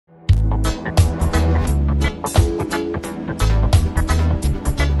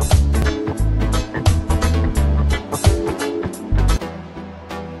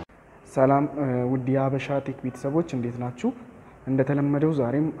ሰላም ውድ የhabesha ቴክ ቤተሰቦች እንዴት ናችሁ? እንደተለመደው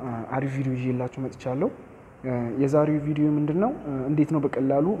ዛሬም አሪፍ ቪዲዮ ይዤላችሁ መጥቻለሁ። የዛሬው ቪዲዮ ምንድነው እንዴት ነው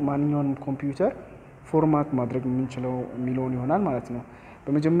በቀላሉ ማንኛውንም ኮምፒውተር ፎርማት ማድረግ የምንችለው የሚለውን ይሆናል ማለት ነው።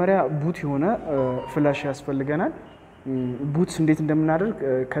 በመጀመሪያ ቡት የሆነ ፍላሽ ያስፈልገናል። ቡት እንዴት እንደምናደርግ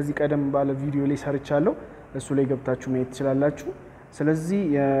ከዚህ ቀደም ባለ ቪዲዮ ላይ ሰርቻለሁ። እሱ ላይ ገብታችሁ ማየት ትችላላችሁ። ስለዚህ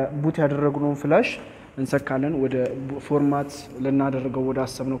የቡት ያደረግነውን ፍላሽ እንሰካለን ወደ ፎርማት ለናደርገው ወደ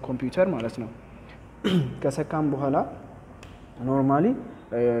አሰብነው ኮምፒውተር ማለት ነው። ከሰካም በኋላ ኖርማሊ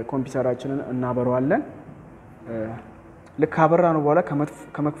ኮምፒውተራችንን እናበራዋለን። ልክ አበራነው በኋላ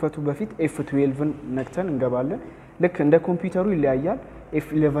ከመክፈቱ በፊት F12ን ነክተን እንገባለን። ልክ እንደ ኮምፒውተሩ ይለያያል።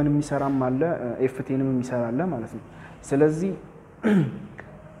 F11 የሚሰራም አለ F10ም የሚሰራ አለ ማለት ነው። ስለዚህ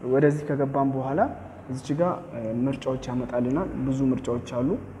ወደዚህ ከገባን በኋላ እዚህ ጋር ምርጫዎች ያመጣልናል። ብዙ ምርጫዎች አሉ።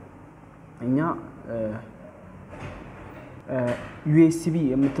 እኛ USB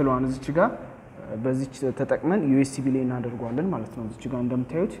የምትለዋን እዚህ ጋር በዚህ ተጠቅመን USB ላይ እናደርጋለን ማለት ነው። እዚህ ጋር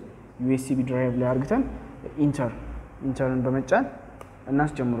እንደምታዩት USB ድራይቭ ላይ አድርገን ኢንተርን በመጫን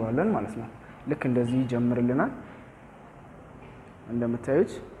እናስጀምረዋለን ማለት ነው። ልክ እንደዚህ ይጀምርልናል።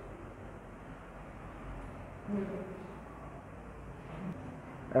 እንደምታዩት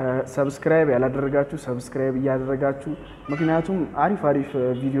ሰብስክራይብ ያላደረጋችሁ ሰብስክራይብ ያደረጋችሁ ምክንያቱም አሪፍ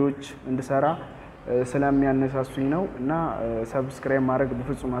ቪዲዮዎች እንድሰራ ስለሚያነሳሱኝ ነው እና ሰብስክራይብ ማድረግ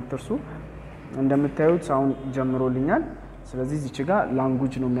በፍጹም አትርሱ። እንደምታዩት አሁን ጀምሮልኛል። ስለዚህ እዚህ ጋር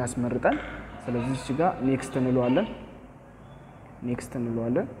ላንጉዌጅ ነው የሚያስመርጠን። ስለዚህ እዚህ ጋር ኔክስት እንለዋለን።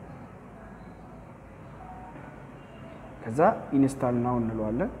 ከዛ ኢንስታል ናው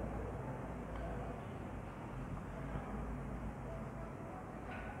እንለዋለን።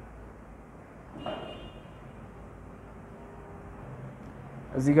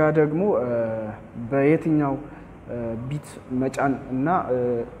 እዚህ ጋር ደግሞ በየትኛው ቢት መጫን እና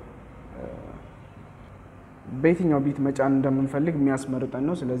በየትኛው ቢት መጫን እንደምንፈልግ የሚያስመርጠን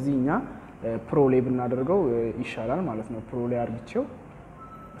ነው። ስለዚህ እኛ ፕሮ ላይ ብናደርገው ይሻላል ማለት ነው። ፕሮ ላይ አድርጌው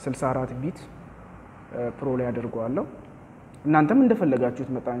 64 ቢት ፕሮ ላይ አድርገዋለሁ። እናንተም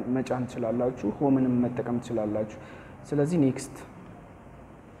እንደፈለጋችሁት መጫን ትችላላችሁ። ሆምንም መጠቀም ትችላላችሁ። ስለዚህ ኔክስት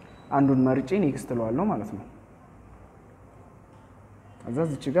አንዱን መርጬ ኔክስት እለዋለሁ ማለት ነው።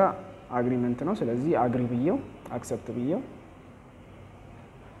 እዚህ ጋር አግሪመንት ነው። ስለዚህ አግሪ ብዬው አክሰፕት ብዬው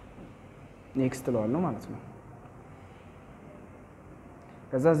ኔክስት እለዋለሁ ማለት ነው።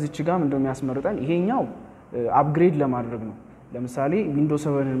 ከዛ እዚህ ጋር ምንድነው የሚያስመርጠን ይሄኛው አፕግሬድ ለማድረግ ነው። ለምሳሌ ዊንዶስ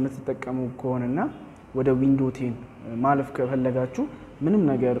 7 የምትጠቀሙ ከሆነና ወደ ዊንዶስ 10 ማለፍ ከፈለጋችሁ ምንም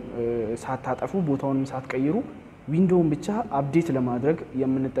ነገር ሳታጠፉ ቦታውንም ሳትቀይሩ ዊንዶውን ብቻ አፕዴት ለማድረግ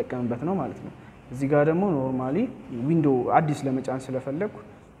የምንጠቀምበት ነው ማለት ነው። እዚህ ጋር ደግሞ ኖርማሊ ዊንዶ አዲስ ለመጫን ስለፈለኩ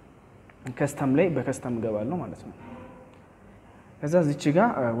ከስተም ላይ በከስተም ገባለሁ ማለት ነው። ከዛ እዚህ ጋር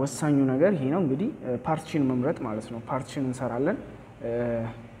ወሳኙ ነገር ይሄ ነው እንግዲህ ፓርቲሽን መምረጥ ማለት ነው። ፓርቲሽን እንሰራለን።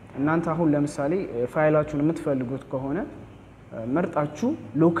 እናንተ አሁን ለምሳሌ ፋይላችሁን የምትፈልጉት ከሆነ መርጣችሁ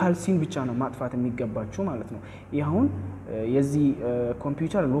ሎካል ሲን ብቻ ነው ማጥፋት የሚገባችሁ ማለት ነው። ይሄ አሁን የዚህ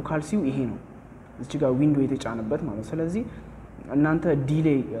ኮምፒውተር ሎካል ሲው ይሄ ነው። እዚህ ጋር ዊንዶ የተጫነበት ማለት ነው። ስለዚህ እናንተ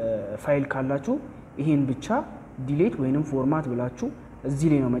ዲሌይ ፋይል ካላችሁ ይሄን ብቻ ዲሌት ወይንም ፎርማት ብላችሁ እዚህ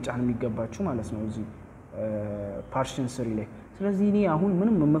ላይ ነው መጫን የሚገባችሁ ማለት ነው። እዚህ ፓርቲሽን ስሪ ላይ። ስለዚህ እኔ አሁን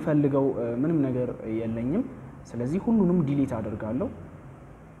ምንም የምፈልገው ምንም ነገር የለኝም። ስለዚህ ሁሉንም ዲሌት አደርጋለሁ።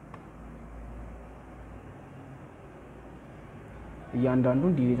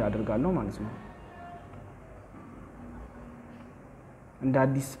 እያንዳንዱን ዲሌት አደርጋለሁ ማለት ነው። እንደ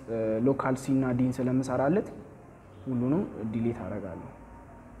አዲስ ሎካል ሲ እና ዲን ስለምሰራለት ሁሉንም ዲሌት አደርጋለሁ።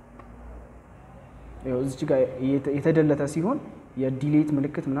 ያው እዚህ ጋር የተደለተ ሲሆን የዲሌት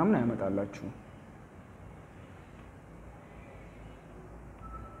ምልክት ምናምን ያመጣላችሁ።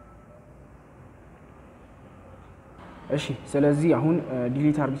 እሺ ስለዚህ አሁን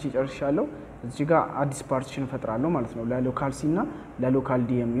ዲሌት አድርጌ ጨርሻለሁ። እዚህ ጋር አዲስ ፓርቲሽን ፈጥራለሁ ማለት ነው። ለሎካል ሲ እና ለሎካል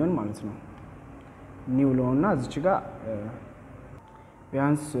ዲ የሚሆን ማለት ነው። ኒው ለውና እዚህ ጋር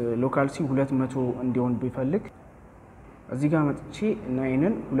ቢያንስ ሎካል ሲ 200 እንዲሆን ቢፈልግ እዚህ ጋር መጥቼ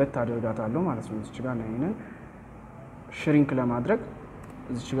ናይንን 2 አደርጋታለሁ ማለት ነው። እዚህ ጋር ናይንን ሽሪንክ ለማድረግ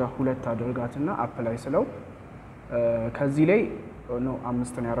እዚህ ጋር 2 አደርጋትና አፕላይ ስለው ከዚህ ላይ ነው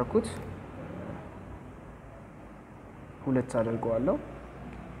 5 ነው ያደረኩት 2 አደርገዋለሁ።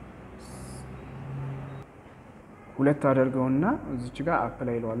 2 አደርገውና እዚህ ጋር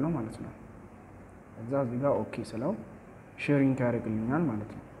አፕላይ ለዋለሁ ማለት ነው። እዚህ ጋር ኦኬ ስለው ሼሪንግ ያደርግልኛል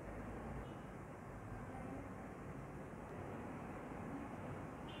ማለት ነው።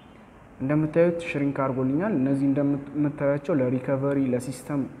 እንደምታዩት ሽሪንክ አድርጎልኛል። እነዚህ እንደምታዩቸው ለሪከቨሪ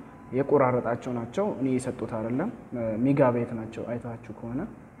ለሲስተም የቆራረጣቸው ናቸው። እኔ የሰጡት አይደለም ሜጋባይት ናቸው አይታችሁ ከሆነ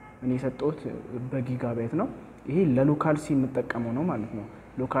እኔ ሰጠሁት በጊጋባይት ነው ይሄ ለሎካል ሲ የምጠቀመው ነው ማለት ነው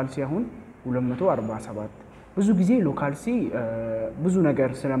ሎካል ሲ አሁን 247 ብዙ ጊዜ ሎካል ሲ ብዙ ነገር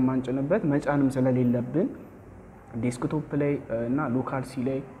ስለማንጭንበት መጫንም ስለሌለብን ዴስክቶፕ ላይ እና ሎካል ሲ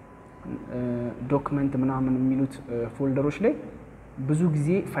ላይ ዶክመንት ምናምን የሚሉት ፎልደሮች ላይ ብዙ ጊዜ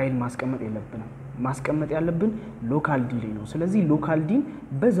ፋይል ማስቀመጥ ያለብን ሎካል ዲ ላይ ነው ስለዚህ ሎካል ዲን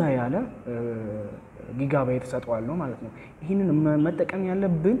በዛ ያለ ጊጋባይት ሰጠዋለሁ ማለት ነው ይሄንን መጠቀም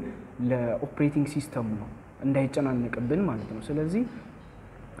ያለብን ለኦፕሬቲንግ ሲስተም ነው እንዳይጨናነቅብን ማለት ነው ስለዚህ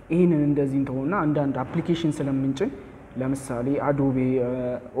ይሄንን እንደዚህ እንተውና አንዳንድ አፕሊኬሽን ስለምንጭን ለምሳሌ አዶቤ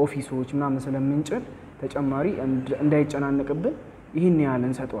ኦፊሶች ምናምን ስለምንጭን ተጨማሪ እንዳይጨናነቅብን ይሄን ያህል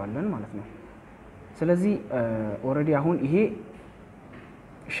እንሰጠዋለን ማለት ነው ስለዚህ ኦሬዲ አሁን ይሄ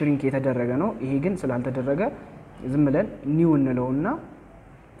ሽሪንክ የተደረገ ነው ይሄ ግን ስላልተደረገ ዝም ብለን ኒው እንለውና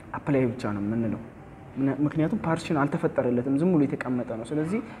አፕላይ ብቻ ነው የምንለው ምክንያቱም ፓርቲሽን አልተፈጠረለትም ዝም ብሎ የተቀመጠ ነው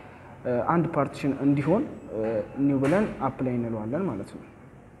ስለዚህ አንድ ፓርቲሽን እንዲሆን ኒው ብለን አፕላይ እንለዋለን ማለት ነው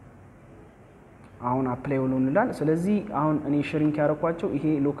አሁን አፕላይ ብሎ እንላል ስለዚህ አሁን እኔ ሽሪንክ ያረኳቸው ይሄ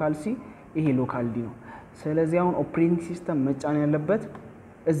ሎካል ሲ ይሄ ሎካል ዲ ነው ስለዚህ አሁን ኦፕሬቲንግ ሲስተም መጫን ያለበት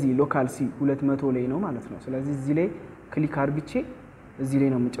እዚህ ሎካል ሲ 200 ላይ ነው ማለት ነው ስለዚህ እዚህ ላይ ክሊክ አድርግቼ እዚህ ላይ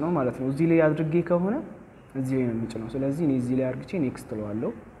ነው የምጭነው ማለት ነው እዚህ ላይ አድርጌ ከሆነ እዚህ ላይ ነው የምጭነው ስለዚህ እኔ እዚህ ላይ አድርግቼ ኔክስት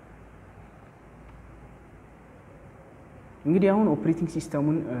ለዋለሁ እንግዲህ አሁን ኦፕሬቲንግ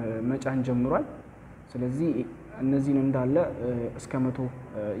ሲስተሙን መጫን ጀምሯል ስለዚህ እነዚህን እንዳለ እስከ 100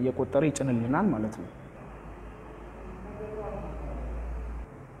 እየቆጠረ ይጭንልናል ማለት ነው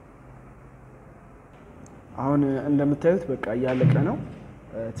አሁን እንደምታዩት በቃ ያለቀ ነው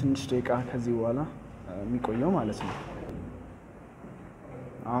ትንሽ ደቂቃ ከዚህ በኋላ የሚቆየው ማለት ነው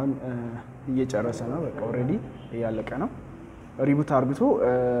አሁን እየጨረሰ ነው በቃ ኦሬዲ ያለቀ ነው ሪቡት አርግቶ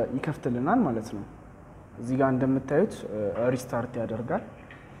ይከፍትልናል ማለት ነው እዚህ ጋር እንደምታዩት ሪስታርት ያደርጋል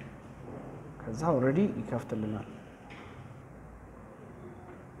ከዛ ኦሬዲ ይከፍትልናል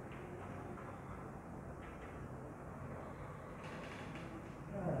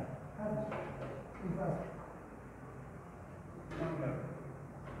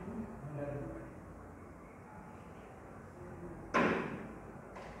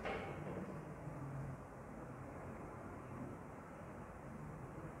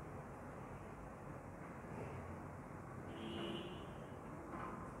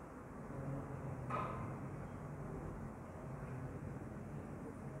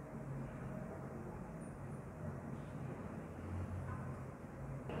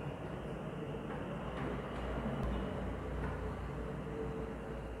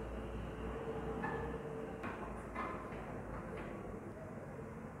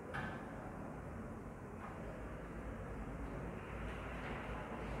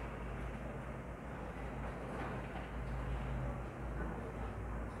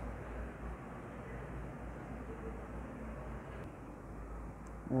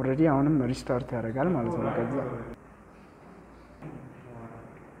ኦሬዲ አሁንም ሪስታርት ያደርጋል ማለት ነው ከዛ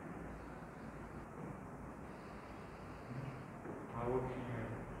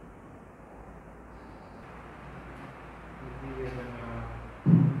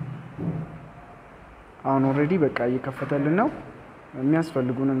አሁን ኦሬዲ በቃ እየከፈተልን ነው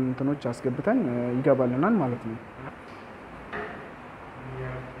የሚያስፈልጉንን እንትኖች አስገብተን ይገባልናል ማለት ነው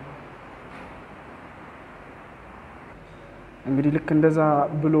እንግዲህ ልክ እንደዛ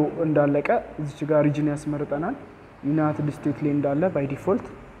ብሎ እንዳለቀ እዚህ ጋር ሪጅን ያስመርጠናል ዩናይትድ ስቴትስ ላይ እንዳለ ባይ ዲፎልት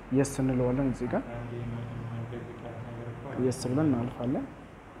yes እንለዋለን እዚህ ጋር yes ብለን እናልፋለን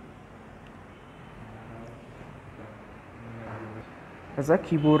ከዛ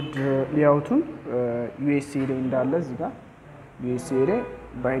ኪቦርድ ሌአውቱን USA ላይ እንዳለ እዚህ ጋር USA ላይ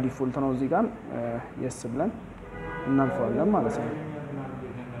ባይ ዲፎልት ነው እዚህ ጋር yes ብለን እናልፋለን ማለት ነው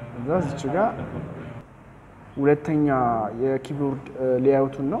ከዛ እዚህ ጋር ሁለተኛ የኪቦርድ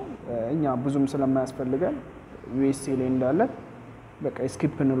ሌአውቱን ነው እኛ ብዙም ስለማያስፈልገን USA ላይ እንዳለ በቃ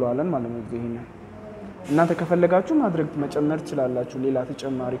ስኪፕ እንለዋለን ማለት ነው እዚህ ነው እናንተ ከፈለጋችሁ ማድረግ መጨመር ትችላላችሁ ሌላ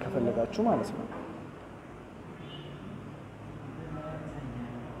ተጨማሪ ከፈለጋችሁ ማለት ነው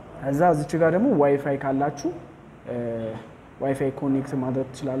እዛ እዚህ ጋር ደግሞ ዋይፋይ ካላችሁ ዋይፋይ ኮኔክት ማድረግ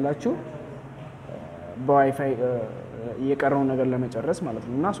ትችላላችሁ በዋይፋይ የቀረውን ነገር ለመጨረስ ማለት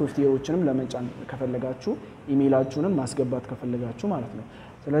ነው እና ሶፍትዌሮችንም ለመጫን ከፈለጋችሁ ኢሜይላችሁንም ማስገባት ከፈለጋችሁ ማለት ነው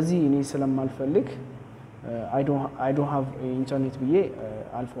ስለዚህ እኔ ስለማልፈልግ I don't have ኢንተርኔት ብዬ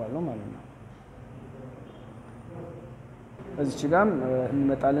አልፈዋለሁ ማለት ነው እዚህ ጋር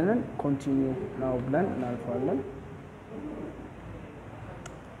እንመጣለን ኮንቲኒው ናው ብለን እናልፋለን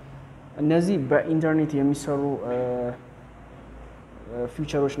እነዚህ በኢንተርኔት የሚሰሩ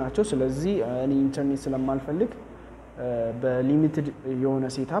ፊቸሮች ናቸው ስለዚህ እኔ ኢንተርኔት ስለማልፈልግ በሊሚትድ የሆነ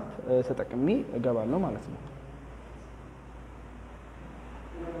ሴትአፕ ተጠቅሜ እገባለሁ ማለት ነው።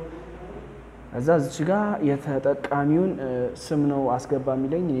 እዛ እዚህ ጋር የተጠቃሚውን ስም ነው አስገባ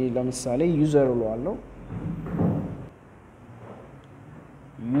የሚለኝ። ለምሳሌ ዩዘር ብለዋለሁ።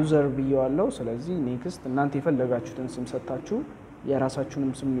 ዩዘር ብየዋለሁ። ስለዚህ ኔክስት እናንተ የፈለጋችሁትን ስም ሰጣችሁ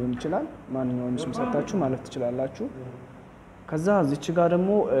የራሳችሁንም ስም ሊሆን ይችላል ማንኛውንም ስም ሰጣችሁ ማለት ትችላላችሁ። ከዛ እዚች ጋር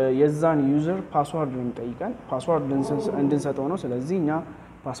ደግሞ የዛን ዩዘር ፓስወርድ ነው የሚጠይቀን። ፓስወርድ እንድንሰጠው ነው። ስለዚህ እኛ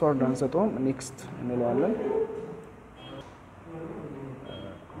ፓስወርድ አንሰጠውም፣ ኔክስት እንለዋለን።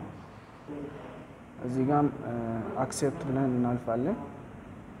 እዚህ ጋር አክሴፕት ብለን እናልፋለን።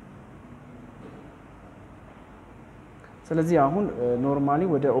 ስለዚህ አሁን ኖርማሊ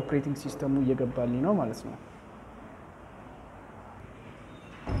ወደ ኦፕሬቲንግ ሲስተሙ እየገባልኝ ነው ማለት ነው።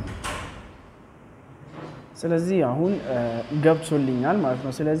 ስለዚህ አሁን ገብቶልኛል ማለት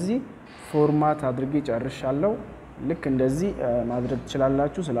ነው። ስለዚህ ፎርማት አድርጌ ጨርሻለሁ። ልክ እንደዚህ ማድረግ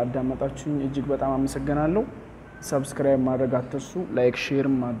ትችላላችሁ። ስላዳመጣችሁኝ እጅግ በጣም አመሰግናለሁ። ሰብስክራይብ ማድረግ አትርሱ፣ ላይክ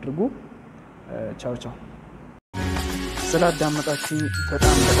ሼርም አድርጉ። ቻው ቻው። ስላዳመጣችሁኝ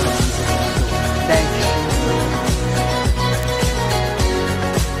በጣም አመሰግናለሁ። ላይክ